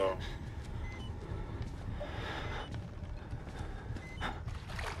 Hell no.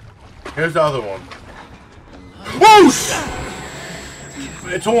 Here's the other one. Whoosh!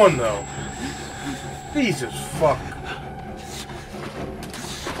 It's on though. Jesus fuck.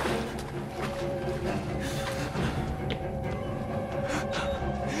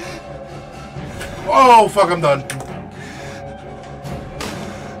 Oh fuck, I'm done.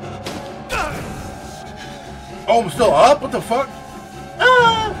 Oh, I'm still up? What the fuck?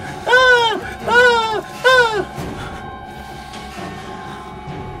 Ah! Ah! Ah! Ah!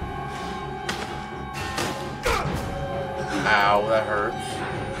 Ow, that hurts.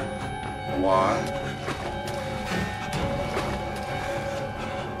 Why?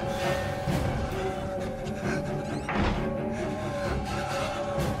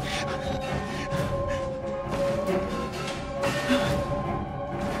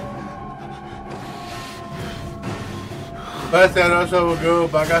 Last night I also will go,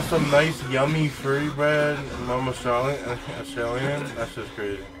 but I got some nice, yummy free bread. I'm Australian. That's just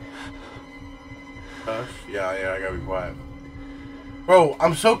crazy. Gosh, yeah, I gotta be quiet. Bro,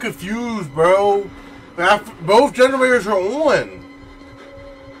 I'm so confused, bro. Both generators are on.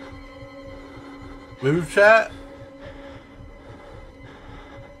 Move chat.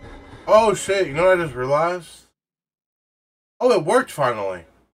 Oh shit! You know what I just realized? Oh, it worked finally.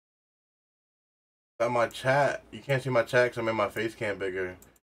 That my chat. You can't see my chat because I made my face cam bigger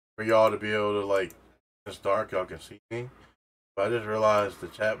for y'all to be able to like. It's dark, y'all can see me. But I just realized the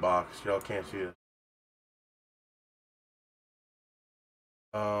chat box. Y'all can't see it.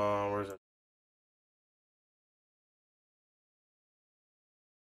 Where's it?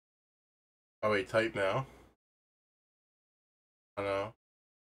 Oh wait, type now. I know.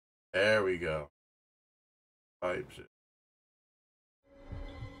 There we go. Type shit.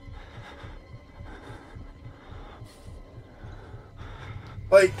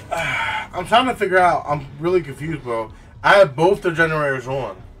 Like, I'm trying to figure out. I'm really confused, bro. I have both the generators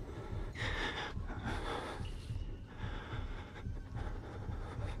on.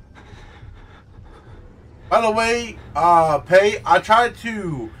 By the way, Pay, I tried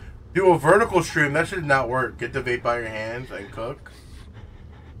to do a vertical stream. That should not work. Get the vape by your hands and cook.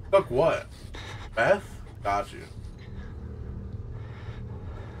 Cook what? Beth? Got you.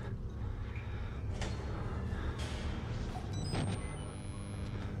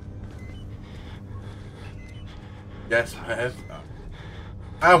 Yes, Beth.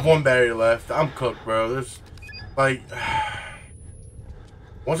 I have one battery left. I'm cooked, bro. There's, like...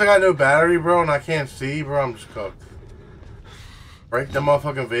 Once I got no battery, bro, and I can't see, bro, I'm just cooked. Break the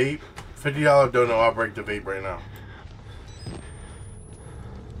motherfucking vape. $50 dono, I'll break the vape right now.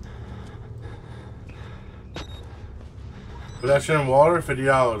 Put that shit in water,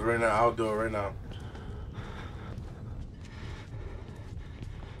 $50 right now. I'll do it right now.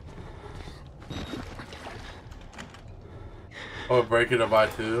 Oh, break it up by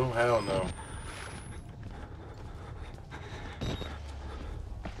 2? Hell no.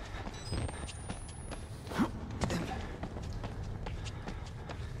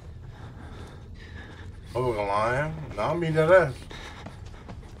 Oh, we're lying? No, I mean that ass.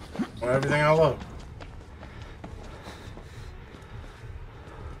 On everything I love.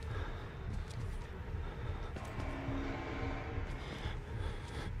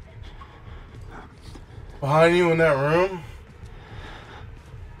 Behind you in that room?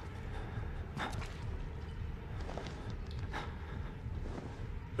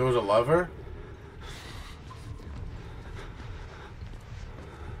 There was a lever?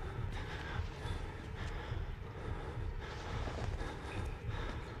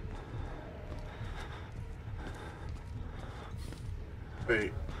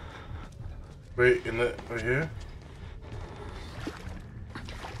 Wait. Wait, in the right here?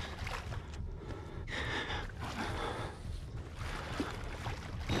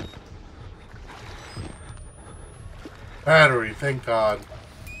 Battery, thank God.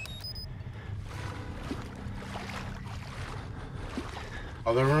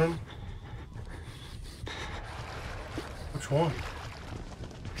 Other room? Which one?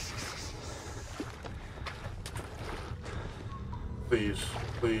 Please,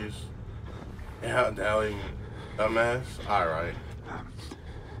 please. Yeah, Dally, dumbass. Alright.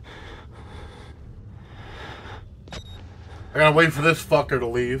 I gotta wait for this fucker to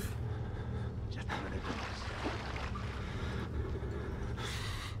leave.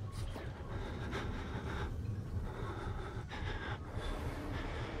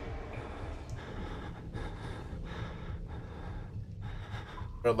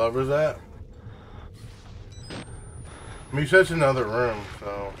 Where the lever's at? I mean, you said it's another room,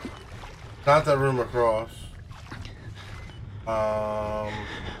 so not that room across.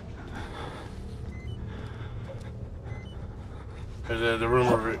 Is it the room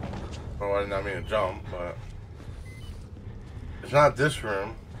over? Oh, I did not mean to jump, but it's not this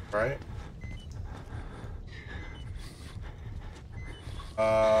room, right?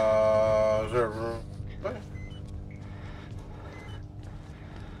 Is there a room? What?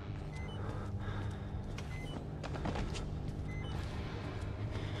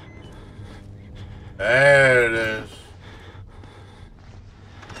 There it is.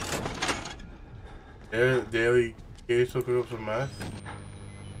 Daily case looking up some meth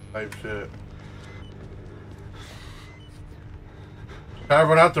type shit. Can I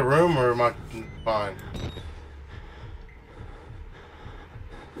run out the room or am I fine?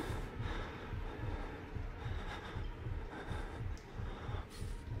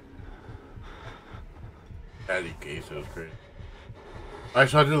 Daddy case, that was crazy. Alright,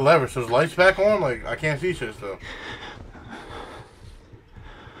 so I did the lever. So the lights back on? Like, I can't see shit still.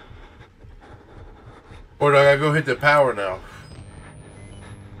 Or do I gotta go hit the power now?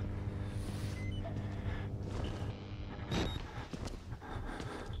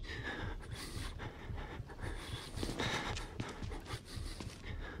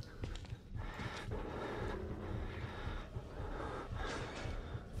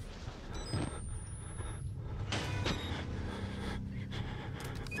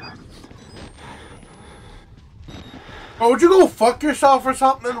 Oh, would you go fuck yourself or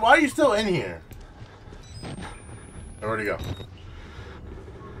something? Why are you still in here? Where'd he go?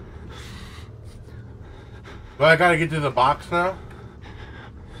 Well, I gotta get to the box now.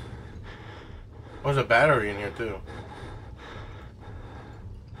 There's a battery in here too.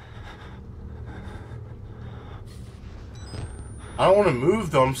 I don't want to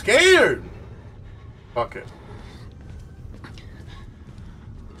move though. I'm scared. Fuck it.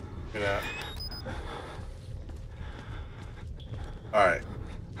 Get out. Alright.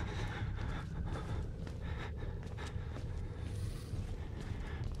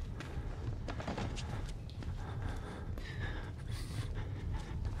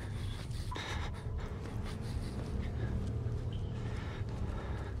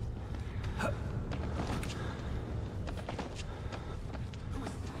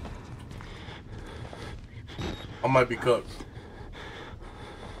 I might be cooked.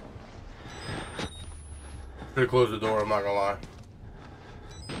 Should have closed the door, I'm not gonna lie.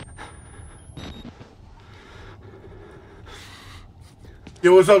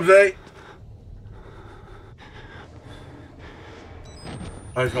 Yo, what's up, Zay?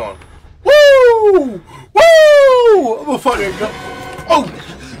 How's it going? Woo! Woo! I'm gonna fucking go. Oh!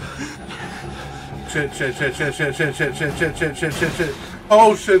 Shit, shit, shit, shit, shit, shit, shit, shit, shit, shit, shit, shit, shit.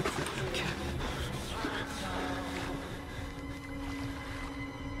 Oh, shit.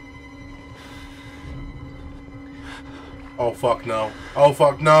 Oh, fuck no. Oh,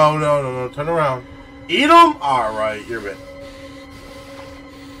 fuck no, no, no, no. Turn around. Eat them? Alright, you're it.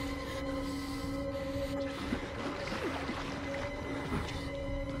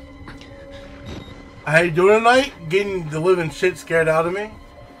 How you doing tonight? Getting the living shit scared out of me?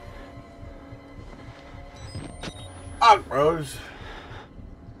 Ah, bros. Is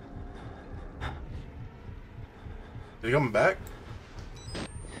he coming back?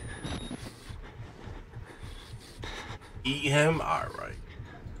 Eat him? Alright.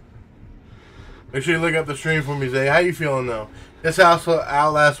 Make sure you look up the stream for me, Zay. How you feeling though? This house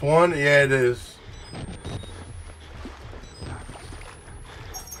Outlast 1? Yeah, it is.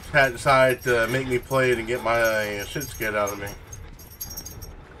 Cat decided to make me play it and get my shit scared out of me.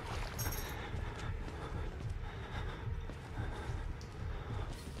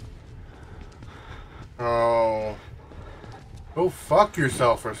 Oh. Go fuck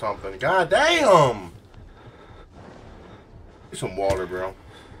yourself or something. God damn! Get some water, bro.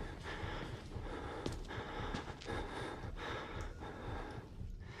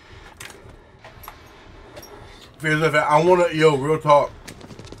 I wanna, yo, real talk.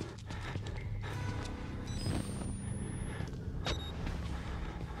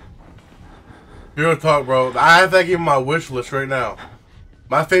 Real talk, bro. I have that in my wish list right now.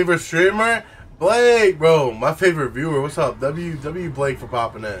 My favorite streamer, Blake, bro. My favorite viewer, what's up? W Blake for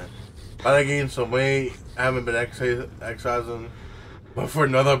popping in. I gained some weight. I haven't been exercising. But for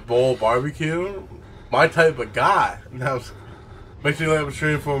another bowl barbecue, my type of guy. Now, make sure you like the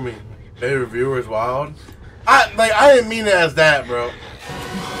stream for me. Favorite viewer is wild. I didn't mean it as that, bro.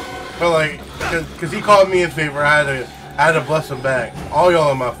 But like, cause he called me his favorite. I had to bless him back. All y'all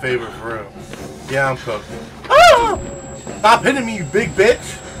are my favorite for real. Yeah, I'm cooked. Ah! Stop hitting me, you big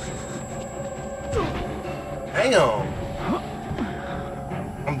bitch. Damn.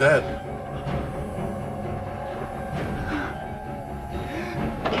 I'm dead.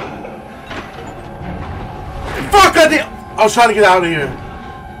 Fuck! I was trying to get out of here.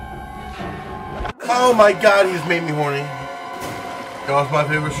 Oh my god, he just made me horny. Y'all's my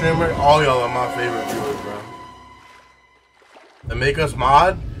favorite streamer. All y'all are my favorite viewers, bro. And make us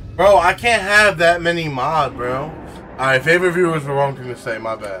mod? Bro, I can't have that many mod, bro. Alright, favorite viewer was the wrong thing to say,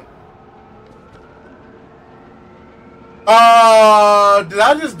 my bad. Did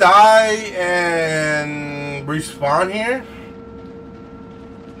I just die and respawn here?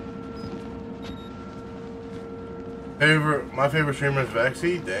 My favorite streamer is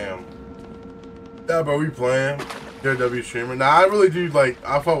Vexy? Damn. Yeah, bro, we playing. JW streamer. Nah, I really do, like,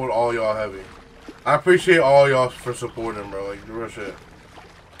 I fuck with all y'all heavy. I appreciate all y'all for supporting, bro. Like, the real shit.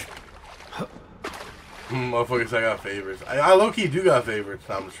 Motherfuckers, I got favorites. I low-key do got favorites.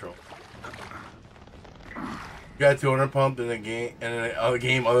 Nah, I'm just true. You got 200 pumped in a game,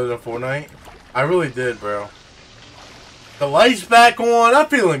 other than Fortnite? I really did, bro. The lights back on. I'm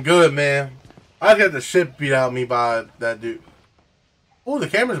feeling good, man. I got the shit beat out of me by that dude. Oh, the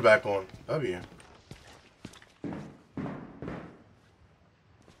camera's back on. W.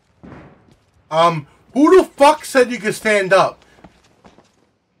 Who the fuck said you could stand up?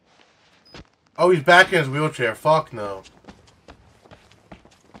 Oh, he's back in his wheelchair. Fuck no.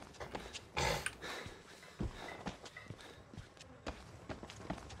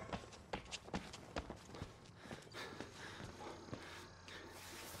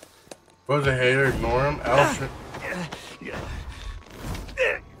 Bro's a hater, ignore him.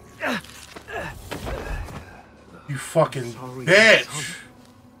 You fucking bitch!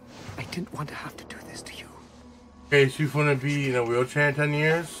 I didn't want to have to do this to you. Okay, so you want to be in a wheelchair in 10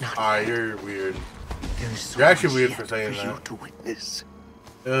 years? Alright, you're weird. So you're actually weird for saying for that. You to witness.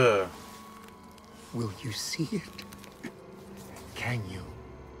 Ugh. Will you see it? Can you?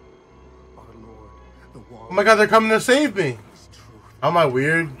 Our Lord, the wall. Oh my god, they're coming to save me! How am I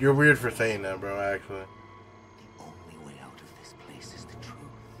weird? You're weird for saying that, bro, actually. The only way out of this place is the truth.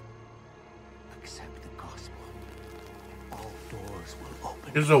 Accept the gospel. All doors will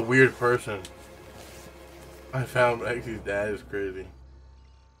open. This is a weird person. I found X's dad is crazy.